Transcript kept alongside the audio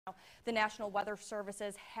The National Weather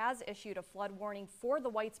Services has issued a flood warning for the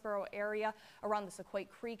Whitesboro area around the Sequoia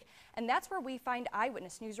Creek, and that's where we find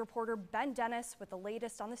Eyewitness News reporter Ben Dennis with the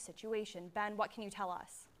latest on the situation. Ben, what can you tell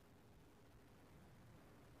us?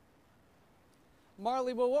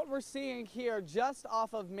 Marley, well, what we're seeing here just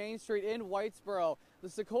off of Main Street in Whitesboro, the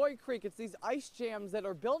Sequoia Creek, it's these ice jams that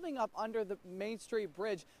are building up under the Main Street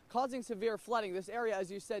Bridge, causing severe flooding. This area,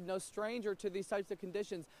 as you said, no stranger to these types of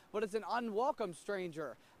conditions, but it's an unwelcome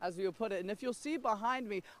stranger, as you put it. And if you'll see behind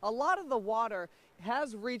me, a lot of the water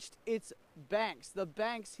has reached its banks, the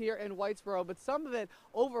banks here in Whitesboro, but some of it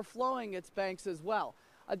overflowing its banks as well.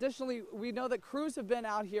 Additionally, we know that crews have been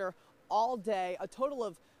out here all day. A total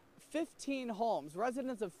of 15 homes,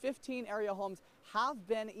 residents of 15 area homes have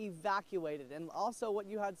been evacuated. And also what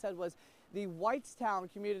you had said was the Whitestown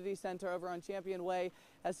Community Center over on Champion Way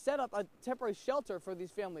has set up a temporary shelter for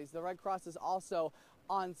these families. The Red Cross is also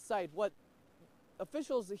on site. What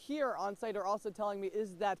officials here on site are also telling me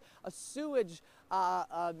is that a sewage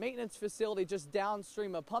maintenance facility just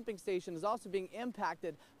downstream, a pumping station, is also being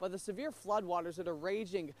impacted by the severe floodwaters that are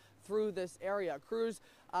raging through this area. Crews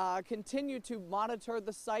continue to monitor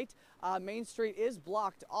the site. Main Street is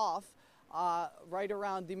blocked off right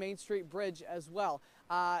around the Main Street Bridge as well.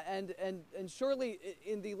 And surely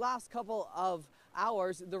in the last couple of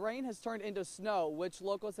hours, the rain has turned into snow, which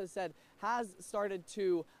locals have said has started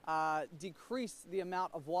to decrease the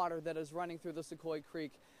amount of water that is running through the Sequoia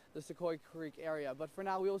Creek area. But for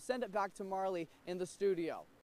now, we will send it back to Marley in the studio.